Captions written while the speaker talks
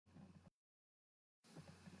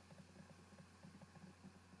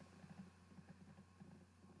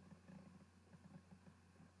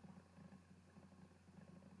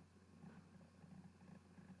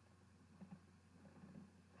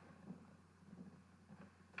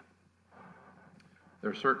There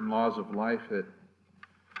are certain laws of life that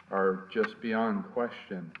are just beyond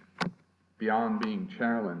question, beyond being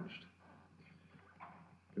challenged.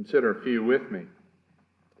 Consider a few with me.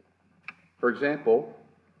 For example,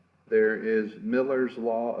 there is Miller's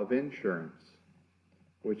Law of Insurance,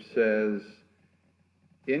 which says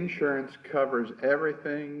insurance covers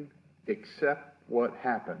everything except what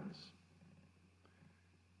happens.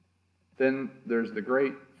 Then there's the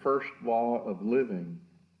great first law of living.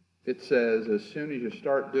 It says as soon as you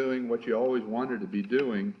start doing what you always wanted to be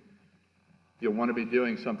doing, you'll want to be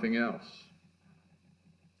doing something else.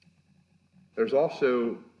 There's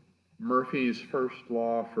also Murphy's first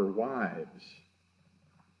law for wives.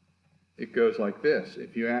 It goes like this.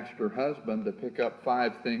 If you ask your husband to pick up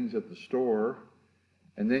 5 things at the store,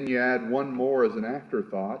 and then you add one more as an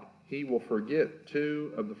afterthought, he will forget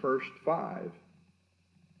 2 of the first 5.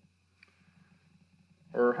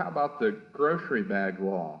 Or how about the grocery bag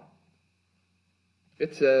law?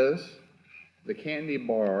 It says the candy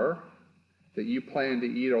bar that you plan to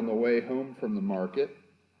eat on the way home from the market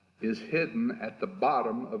is hidden at the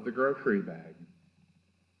bottom of the grocery bag.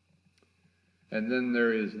 And then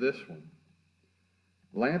there is this one,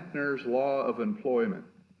 Lampner's Law of Employment.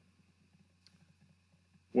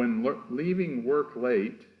 When leaving work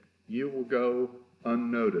late, you will go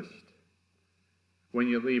unnoticed. When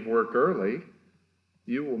you leave work early,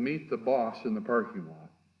 you will meet the boss in the parking lot.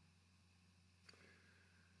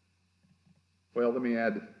 Well, let me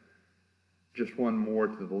add just one more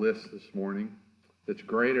to the list this morning that's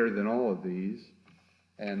greater than all of these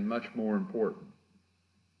and much more important.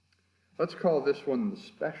 Let's call this one the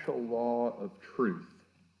special law of truth.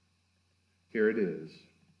 Here it is.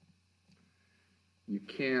 You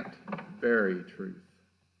can't bury truth.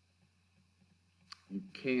 You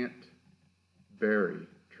can't bury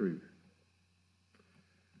truth.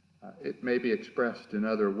 It may be expressed in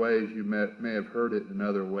other ways. You may have heard it in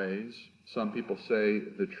other ways. Some people say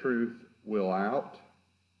the truth will out,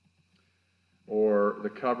 or the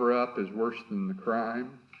cover-up is worse than the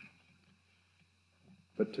crime.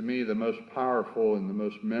 But to me, the most powerful and the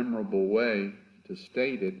most memorable way to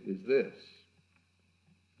state it is this.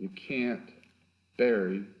 You can't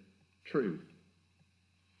bury truth.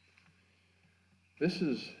 This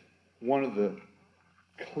is one of the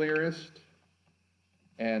clearest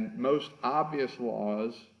and most obvious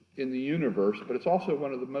laws in the universe, but it's also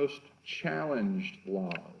one of the most challenged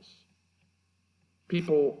laws.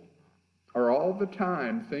 People are all the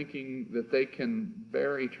time thinking that they can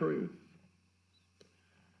bury truth.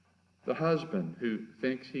 The husband who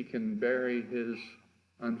thinks he can bury his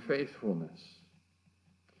unfaithfulness.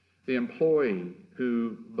 The employee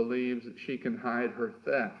who believes that she can hide her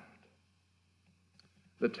theft.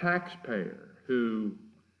 The taxpayer who,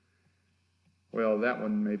 well, that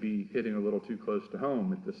one may be hitting a little too close to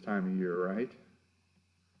home at this time of year, right?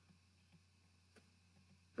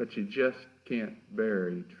 But you just can't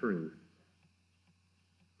bury truth.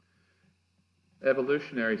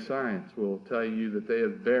 Evolutionary science will tell you that they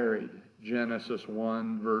have buried Genesis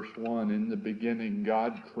 1, verse 1. In the beginning,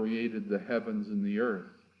 God created the heavens and the earth.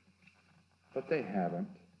 But they haven't.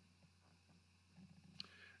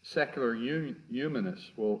 Secular humanists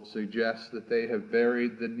will suggest that they have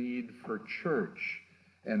buried the need for church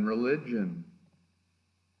and religion.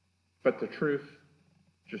 But the truth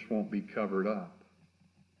just won't be covered up.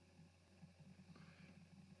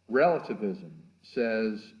 Relativism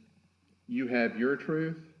says, you have your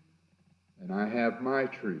truth, and I have my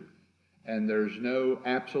truth. And there's no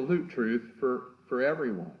absolute truth for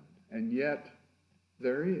everyone. And yet,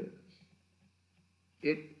 there is.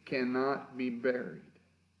 It cannot be buried.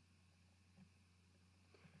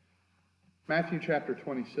 Matthew chapter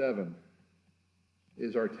 27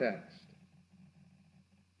 is our text.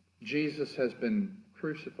 Jesus has been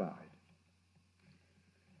crucified.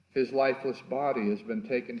 His lifeless body has been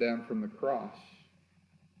taken down from the cross.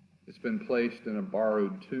 It's been placed in a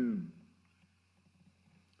borrowed tomb.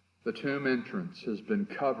 The tomb entrance has been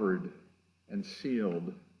covered and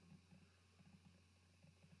sealed.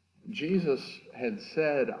 Jesus had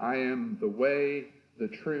said, I am the way, the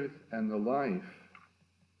truth, and the life.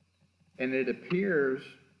 And it appears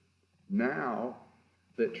now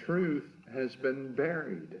that truth has been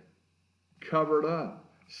buried, covered up,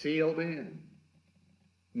 sealed in,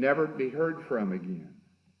 never to be heard from again.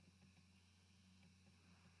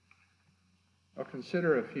 Now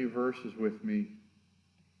consider a few verses with me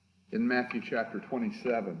in Matthew chapter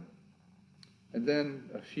 27, and then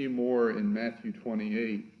a few more in Matthew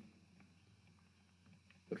 28.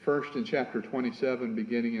 But first in chapter 27,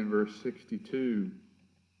 beginning in verse 62,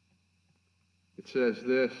 it says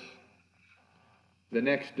this, the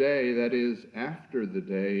next day, that is, after the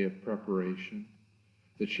day of preparation,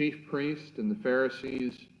 The chief priests and the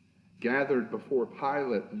Pharisees gathered before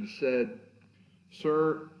Pilate and said,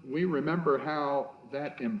 "Sir, we remember how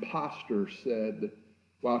that impostor said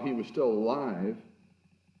while he was still alive,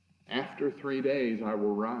 'After 3 days I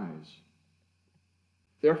will rise.'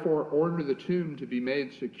 Therefore order the tomb to be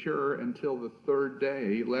made secure until the 3rd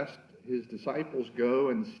day, lest his disciples go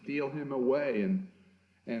and steal him away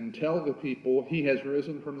and tell the people he has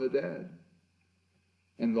risen from the dead.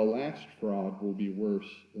 And the last fraud will be worse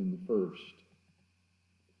than the first."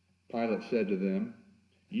 Pilate said to them,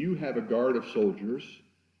 "You have a guard of soldiers.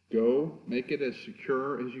 Go, make it as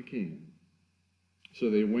secure as you can."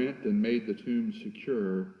 So they went and made the tomb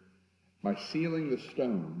secure by sealing the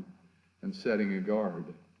stone and setting a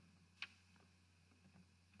guard.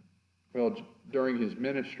 Well, during his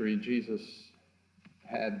ministry, Jesus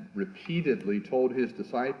had repeatedly told his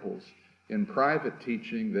disciples in private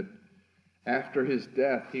teaching that after his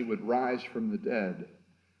death, he would rise from the dead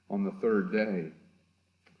on the 3rd day.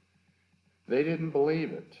 They didn't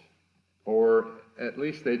believe it, or at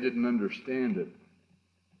least they didn't understand it.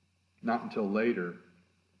 Not until later.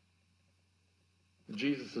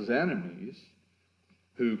 Jesus' enemies,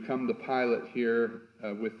 who come to Pilate here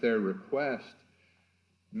with their request,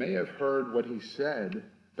 may have heard what he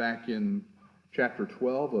said back in chapter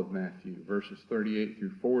 12 of Matthew, verses 38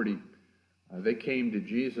 through 40. They came to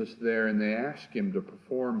Jesus there and they asked him to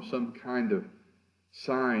perform some kind of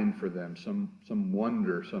sign for them, some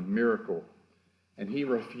wonder, some miracle. And he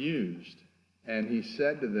refused. And he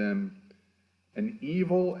said to them, "An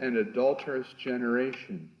evil and adulterous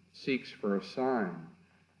generation seeks for a sign,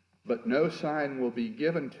 but no sign will be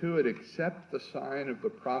given to it except the sign of the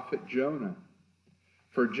prophet Jonah.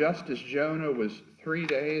 For just as Jonah was 3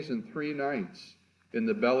 days and 3 nights in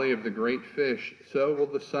the belly of the great fish, so will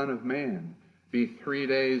the Son of Man be 3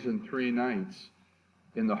 days and 3 nights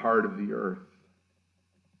in the heart of the earth."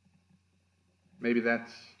 Maybe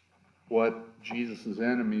that's what Jesus'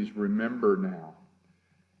 enemies remember now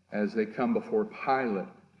as they come before Pilate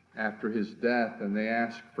after his death and they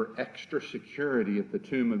ask for extra security at the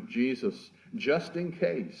tomb of Jesus, just in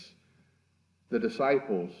case the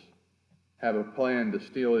disciples have a plan to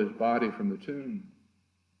steal his body from the tomb.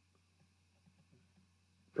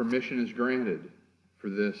 Permission is granted for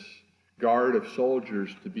this guard of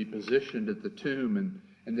soldiers to be positioned at the tomb,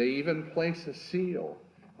 and they even place a seal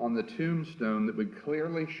on the tombstone that would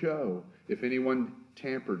clearly show if anyone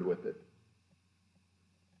tampered with it.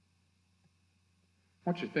 I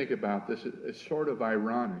want you to think about this. It's sort of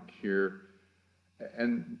ironic here.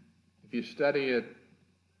 And if you study it,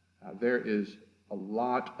 there is a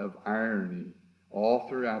lot of irony all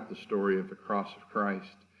throughout the story of the cross of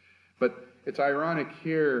Christ. But it's ironic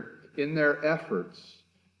here in their efforts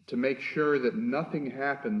to make sure that nothing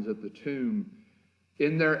happens at the tomb.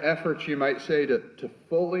 In their efforts, you might say, to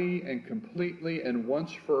fully and completely and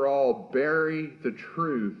once for all bury the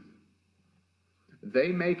truth,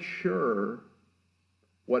 they make sure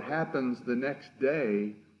what happens the next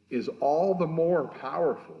day is all the more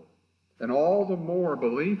powerful and all the more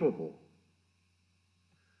believable.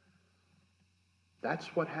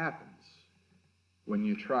 That's what happens when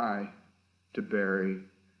you try to bury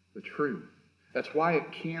the truth. That's why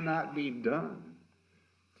it cannot be done.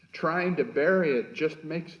 Trying to bury it just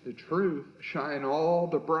makes the truth shine all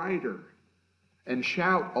the brighter and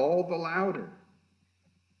shout all the louder.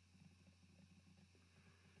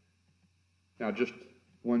 Now, just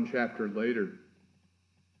one chapter later,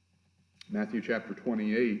 Matthew chapter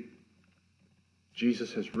 28,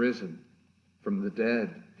 Jesus has risen from the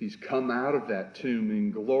dead. He's come out of that tomb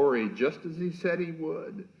in glory, just as he said he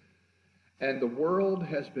would. And the world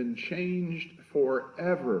has been changed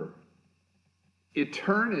forever.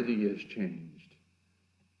 Eternity has changed.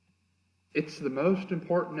 It's the most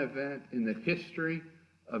important event in the history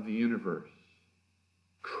of the universe.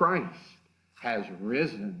 Christ has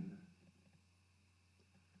risen.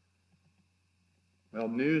 Well,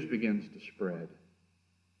 news begins to spread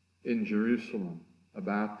in Jerusalem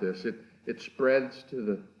about this. It spreads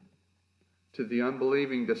to the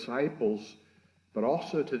unbelieving disciples, but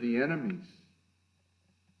also to the enemies.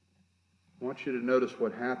 I want you to notice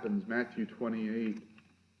what happens. Matthew 28,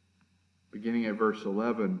 beginning at verse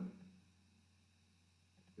 11.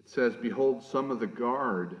 It says, "Behold, some of the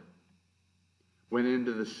guard went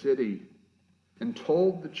into the city and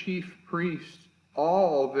told the chief priests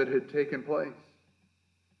all that had taken place.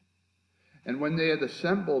 And when they had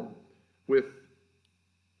assembled with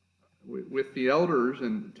the elders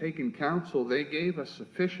and taken counsel, they gave a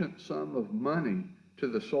sufficient sum of money to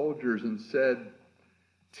the soldiers and said,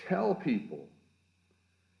 'Tell people,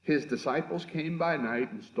 his disciples came by night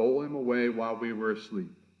and stole him away while we were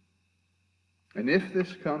asleep.' And if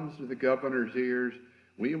this comes to the governor's ears,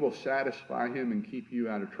 we will satisfy him and keep you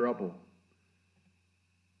out of trouble.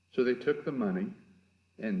 So they took the money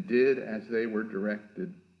and did as they were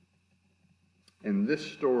directed. And this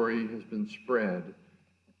story has been spread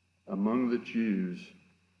among the Jews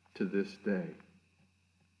to this day.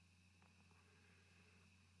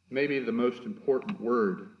 Maybe the most important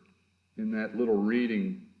word in that little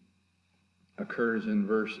reading occurs in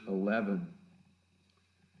verse 11.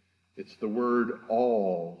 It's the word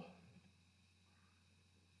all.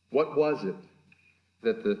 What was it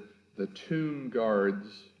that the tomb guards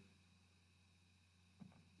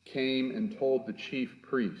came and told the chief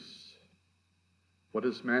priests? What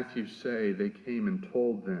does Matthew say? They came and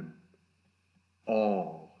told them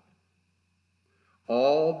all.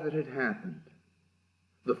 All that had happened.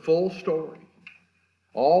 The full story.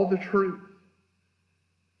 All the truth.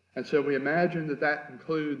 And so we imagine that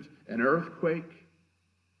includes an earthquake,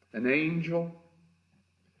 an angel,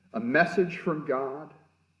 a message from God,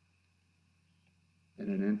 and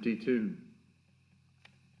an empty tomb.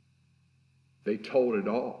 They told it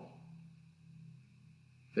all.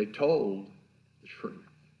 They told the truth.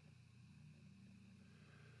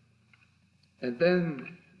 And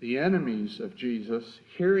then the enemies of Jesus,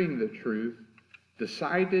 hearing the truth,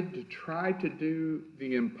 decided to try to do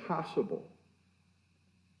the impossible.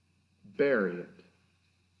 Bury it.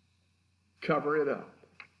 Cover it up.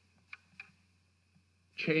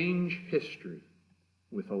 Change history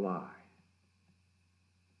with a lie.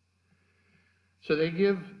 So they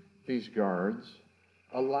give these guards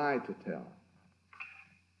a lie to tell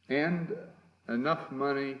and enough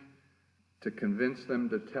money to convince them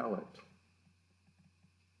to tell it.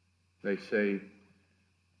 They say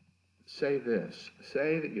this,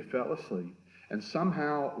 say that you fell asleep, and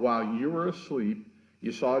somehow while you were asleep,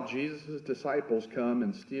 you saw Jesus' disciples come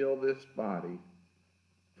and steal this body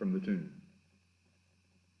from the tomb.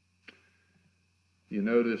 You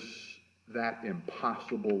notice that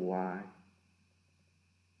impossible lie?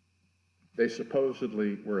 They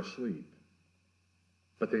supposedly were asleep,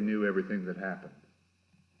 but they knew everything that happened.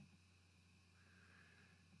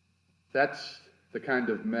 That's the kind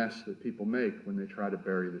of mess that people make when they try to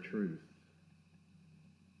bury the truth.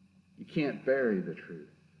 You can't bury the truth.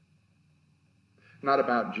 Not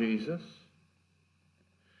about Jesus,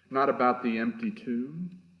 not about the empty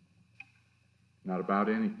tomb, not about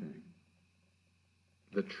anything.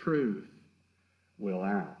 The truth will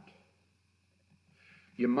out.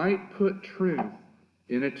 You might put truth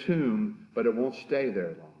in a tomb, but it won't stay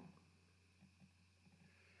there long.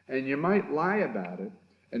 And you might lie about it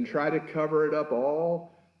and try to cover it up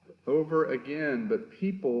all over again, but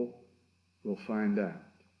people will find out.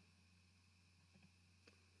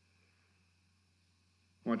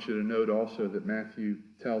 I want you to note also that Matthew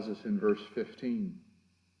tells us in verse 15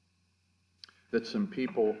 that some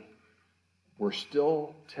people were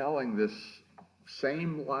still telling this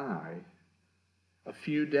same lie a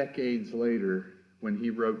few decades later when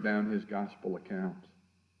he wrote down his gospel account.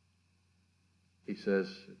 He says,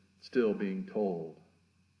 still being told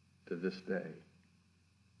to this day.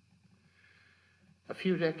 A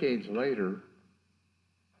few decades later,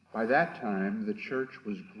 by that time, the church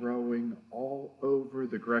was growing all over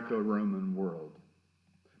the Greco-Roman world.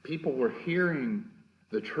 People were hearing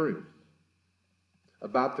the truth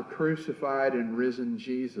about the crucified and risen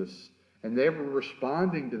Jesus, and they were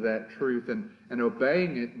responding to that truth and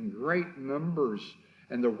obeying it in great numbers,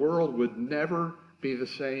 and the world would never be the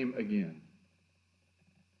same again.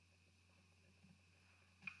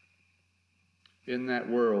 In that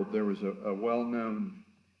world, there was a well-known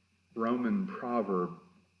Roman proverb.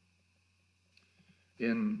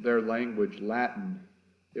 In their language, Latin,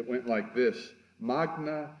 it went like this: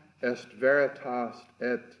 Magna est veritas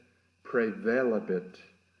et prevalebit.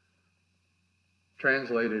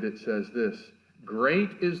 Translated, it says this: great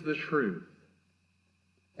is the truth,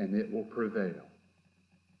 and it will prevail.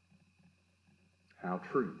 How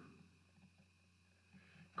true?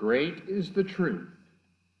 Great is the truth,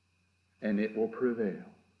 and it will prevail.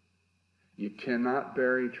 You cannot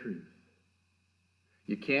bury truth.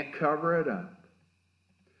 You can't cover it up.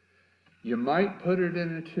 You might put it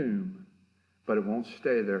in a tomb, but it won't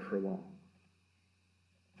stay there for long.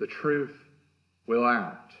 The truth will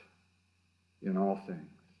out in all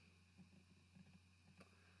things.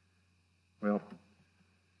 Well,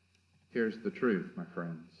 here's the truth, my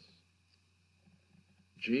friends.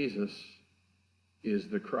 Jesus is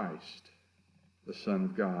the Christ, the Son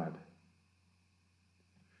of God.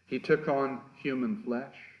 He took on human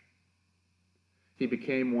flesh. He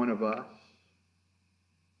became one of us.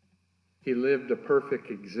 He lived a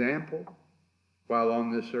perfect example while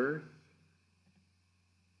on this earth.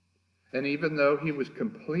 And even though he was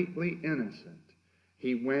completely innocent,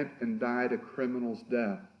 he went and died a criminal's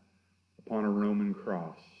death upon a Roman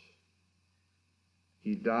cross.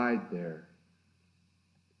 He died there.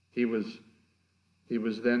 He was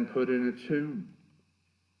then put in a tomb.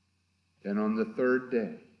 And on the third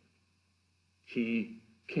day, he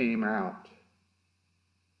came out.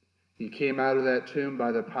 He came out of that tomb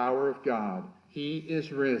by the power of God. He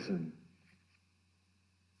is risen.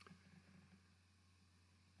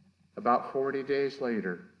 About 40 days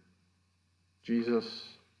later, Jesus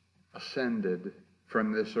ascended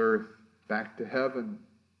from this earth back to heaven,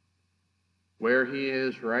 where he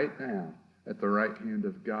is right now at the right hand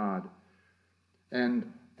of God.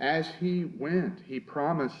 And as he went, he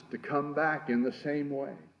promised to come back in the same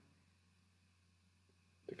way.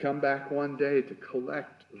 To come back one day to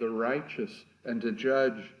collect the righteous and to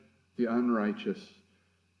judge the unrighteous.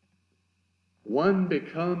 One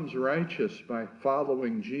becomes righteous by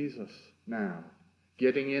following Jesus now,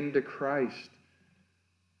 getting into Christ,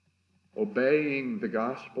 obeying the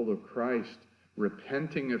gospel of Christ,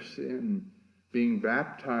 repenting of sin, being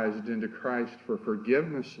baptized into Christ for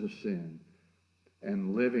forgiveness of sin,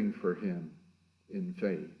 and living for him in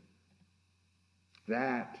faith.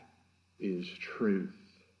 That is truth.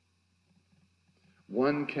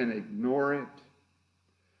 One can ignore it.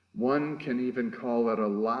 One can even call it a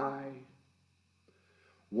lie.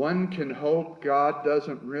 One can hope God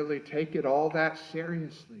doesn't really take it all that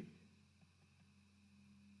seriously.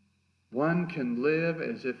 One can live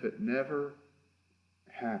as if it never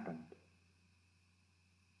happened.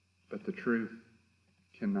 But the truth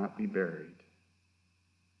cannot be buried.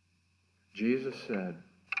 Jesus said,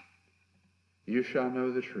 "You shall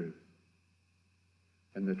know the truth,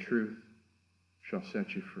 and the truth shall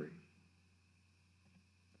set you free."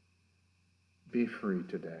 Be free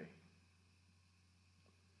today.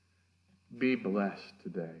 Be blessed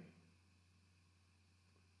today.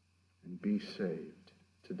 And be saved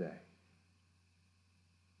today.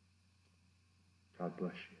 God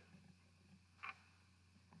bless you.